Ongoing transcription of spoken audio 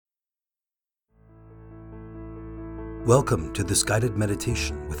Welcome to this guided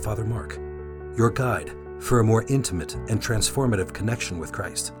meditation with Father Mark, your guide for a more intimate and transformative connection with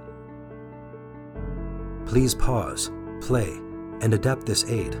Christ. Please pause, play, and adapt this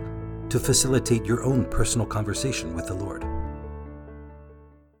aid to facilitate your own personal conversation with the Lord.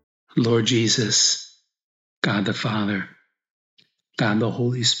 Lord Jesus, God the Father, God the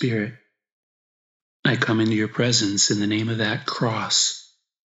Holy Spirit, I come into your presence in the name of that cross,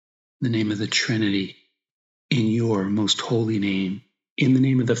 in the name of the Trinity, in your most holy name, in the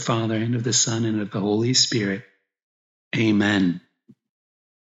name of the Father, and of the Son, and of the Holy Spirit. Amen.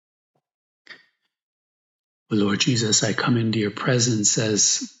 Lord Jesus, I come into your presence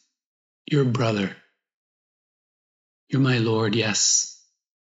as your brother. You're my Lord, yes,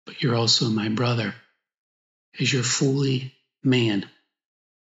 but you're also my brother, as you're fully man.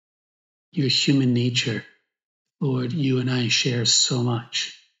 Your human nature, Lord, you and I share so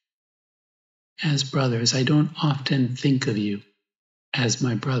much. As brothers, I don't often think of you as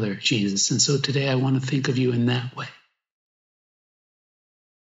my brother, Jesus, and so today I want to think of you in that way.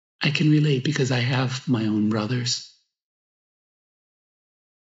 I can relate because I have my own brothers,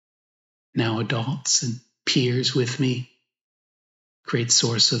 now adults and peers with me, great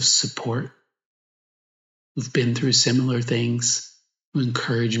source of support, who've been through similar things, who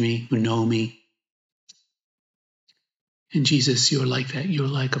encourage me, who know me. And Jesus, you're like that. You're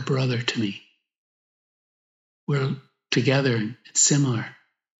like a brother to me. We're together and similar,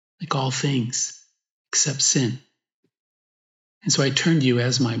 like all things except sin. And so I turn to you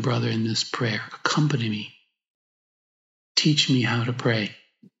as my brother in this prayer. Accompany me. Teach me how to pray.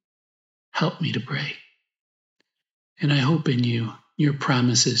 Help me to pray. And I hope in you, your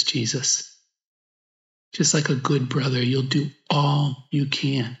promises, Jesus. Just like a good brother, you'll do all you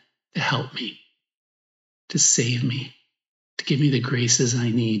can to help me, to save me, to give me the graces I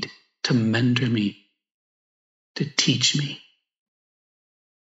need, to mentor me, to teach me.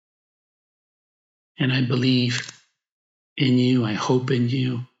 And I believe in you, I hope in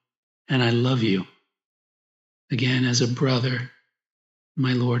you, and I love you. Again, as a brother,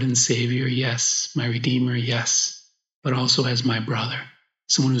 my Lord and Savior, yes, my Redeemer, yes, but also as my brother,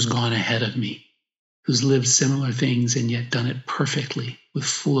 someone who's gone ahead of me, who's lived similar things and yet done it perfectly, with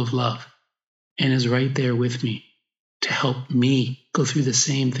full of love, and is right there with me to help me go through the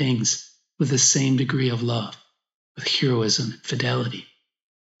same things with the same degree of love, with heroism and fidelity.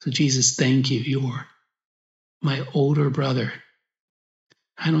 So Jesus, thank you. You're my older brother.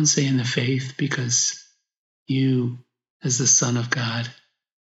 I don't say in the faith because you, as the Son of God,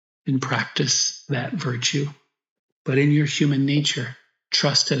 didn't practice that virtue, but in your human nature,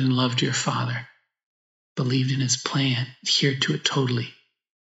 trusted and loved your Father, believed in his plan, adhered to it totally.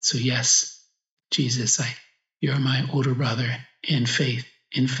 So yes, Jesus, you're my older brother in faith,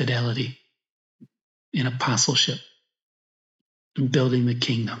 in fidelity, in apostleship, in building the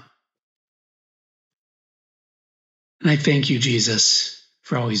kingdom. And I thank you, Jesus,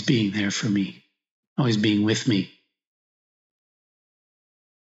 for always being there for me, always being with me.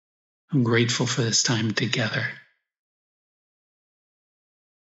 I'm grateful for this time together.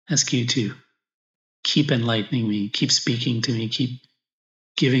 Ask you to keep enlightening me, keep speaking to me, keep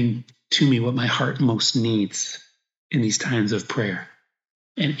giving to me what my heart most needs in these times of prayer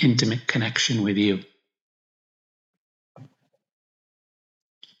and intimate connection with you.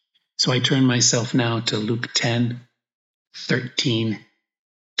 So I turn myself now to Luke 10:13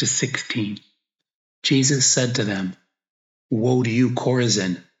 to 16. Jesus said to them, "Woe to you,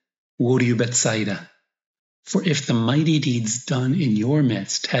 Chorazin! Woe to you, Bethsaida! For if the mighty deeds done in your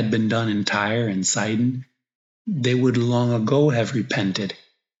midst had been done in Tyre and Sidon, they would long ago have repented,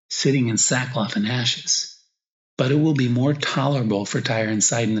 sitting in sackcloth and ashes. But it will be more tolerable for Tyre and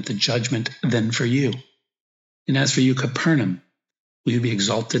Sidon at the judgment than for you. And as for you, Capernaum, will you be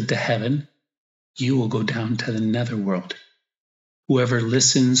exalted to heaven? You will go down to the netherworld. Whoever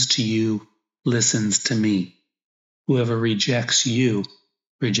listens to you listens to me. Whoever rejects you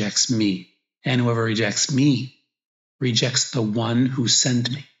rejects me. And whoever rejects me rejects the one who sent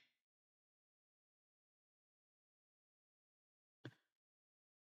me."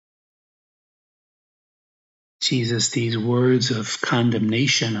 Jesus, these words of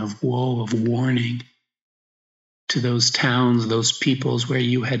condemnation, of woe, of warning to those towns, those peoples where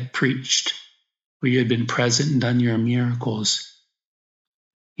you had preached, where you had been present and done your miracles.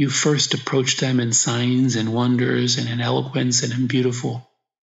 You first approached them in signs and wonders and in eloquence and in beautiful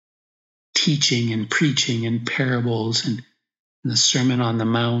teaching and preaching and parables and in the Sermon on the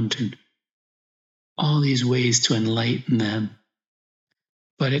Mount and all these ways to enlighten them.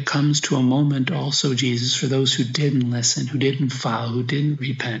 But it comes to a moment also, Jesus, for those who didn't listen, who didn't follow, who didn't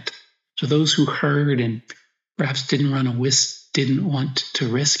repent, for those who heard and perhaps didn't want to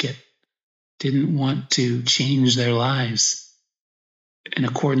risk it, didn't want to change their lives in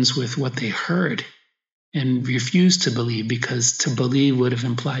accordance with what they heard, and refused to believe because to believe would have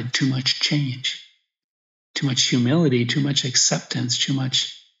implied too much change, too much humility, too much acceptance, too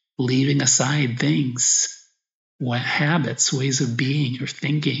much leaving aside things, what habits, ways of being or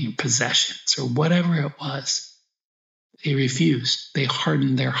thinking, possessions, or whatever it was. They refused. They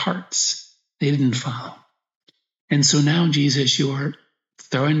hardened their hearts. They didn't follow. And so now, Jesus, you're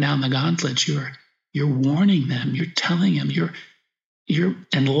throwing down the gauntlet. You're warning them. You're telling them. You're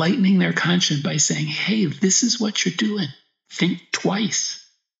enlightening their conscience by saying, hey, this is what you're doing. Think twice.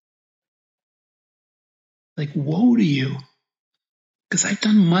 Like, woe to you. Because I've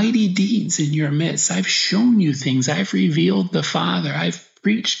done mighty deeds in your midst. I've shown you things. I've revealed the Father. I've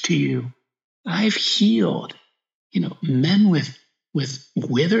preached to you. I've healed. Men with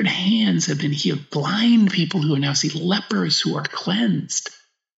withered hands have been healed. Blind people who are now see, lepers who are cleansed.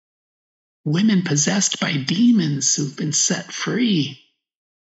 Women possessed by demons who've been set free.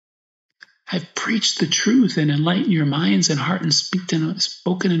 I've preached the truth and enlightened your minds and heart and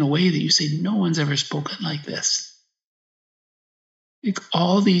spoken in a way that you say, no one's ever spoken like this.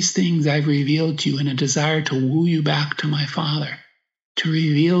 All these things I've revealed to you in a desire to woo you back to my Father, to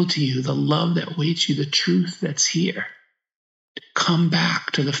reveal to you the love that waits you, the truth that's here, to come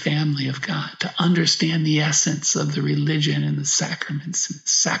back to the family of God, to understand the essence of the religion and the sacraments and the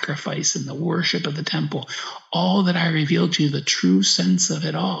sacrifice and the worship of the temple, all that I revealed to you, the true sense of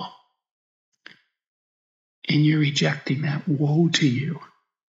it all. And you're rejecting that. Woe to you.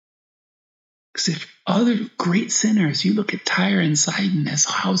 Because if other great sinners, you look at Tyre and Sidon as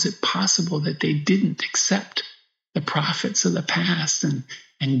how is it possible that they didn't accept the prophets of the past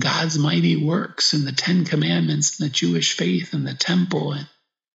and God's mighty works and the 10 Commandments and the Jewish faith and the temple and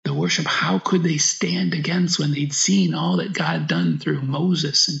the worship? How could they stand against when they'd seen all that God had done through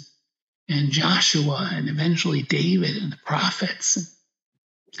Moses and Joshua and eventually David and the prophets? And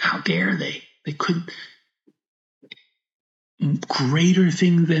how dare they? They couldn't. Greater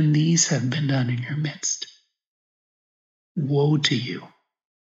things than these have been done in your midst. Woe to you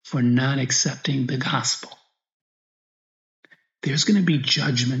for not accepting the gospel. There's going to be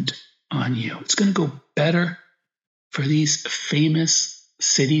judgment on you. It's going to go better for these famous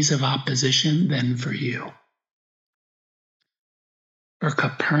cities of opposition than for you. Or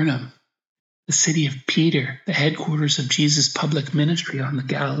Capernaum, the city of Peter, the headquarters of Jesus' public ministry on the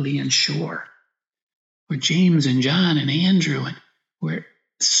Galilean shore. Where James and John and Andrew and where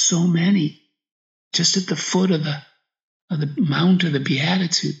so many, just at the foot of the Mount of the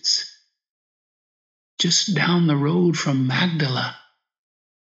Beatitudes, just down the road from Magdala,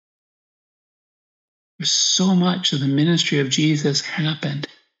 where so much of the ministry of Jesus happened.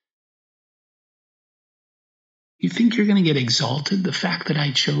 You think you're going to get exalted, the fact that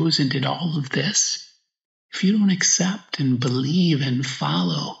I chose and did all of this? If you don't accept and believe and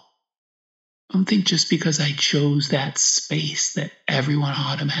follow, don't think just because I chose that space that everyone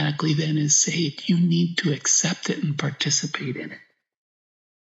automatically then is saved. You need to accept it and participate in it.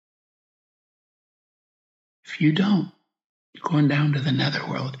 If you don't, you're going down to the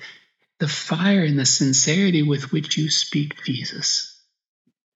netherworld. The fire and the sincerity with which you speak Jesus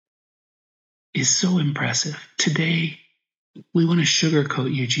is so impressive. Today, we want to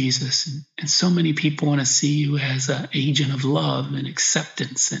sugarcoat you, Jesus, and so many people want to see you as an agent of love and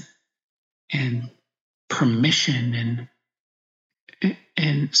acceptance and permission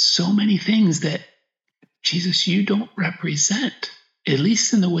and so many things that, Jesus, you don't represent, at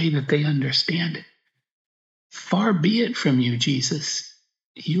least in the way that they understand it. Far be it from you, Jesus.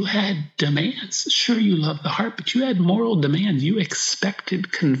 You had demands. Sure, you love the heart, but you had moral demands. You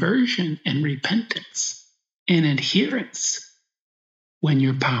expected conversion and repentance and adherence when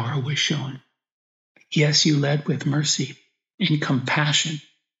your power was shown. Yes, you led with mercy and compassion.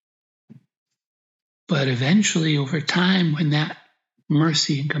 But eventually, over time, when that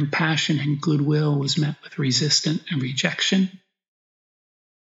mercy and compassion and goodwill was met with resistance and rejection,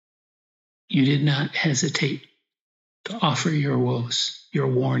 you did not hesitate to offer your woes, your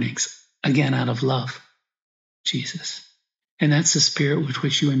warnings, again out of love, Jesus. And that's the spirit with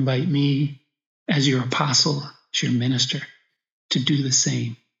which you invite me as your apostle, as your minister, to do the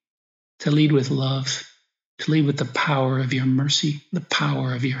same, to lead with love, to lead with the power of your mercy, the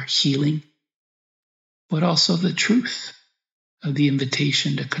power of your healing, but also the truth of the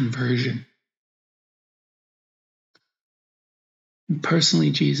invitation to conversion. And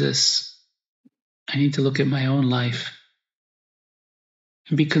personally, Jesus, I need to look at my own life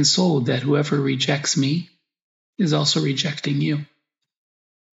and be consoled that whoever rejects me is also rejecting you.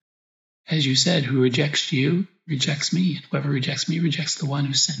 as you said, who rejects you rejects me, and whoever rejects me rejects the one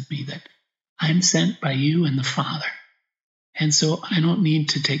who sent me, that I'm sent by you and the Father. And so I don't need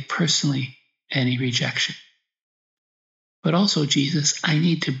to take personally any rejection. But also, Jesus, I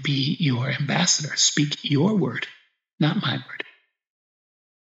need to be your ambassador, speak your word, not my word.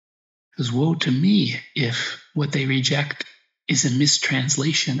 Because woe to me if what they reject is a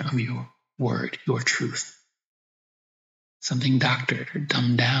mistranslation of your word, your truth. Something doctored or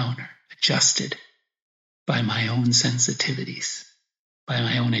dumbed down or adjusted by my own sensitivities, by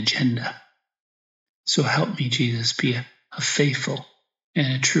my own agenda. So help me, Jesus, be a faithful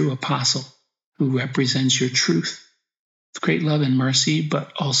and a true apostle who represents your truth with great love and mercy,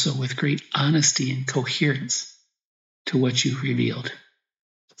 but also with great honesty and coherence to what you've revealed.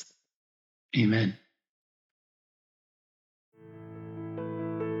 Amen.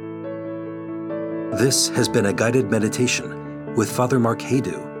 This has been a guided meditation with Father Mark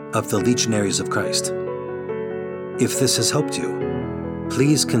Haydu of the Legionaries of Christ. If this has helped you,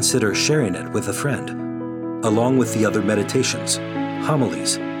 please consider sharing it with a friend, along with the other meditations,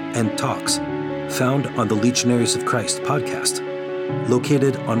 homilies, and talks found on the Legionaries of Christ podcast,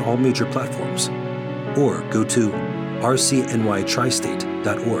 located on all major platforms, or go to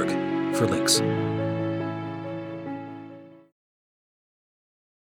rcnytristate.org for links.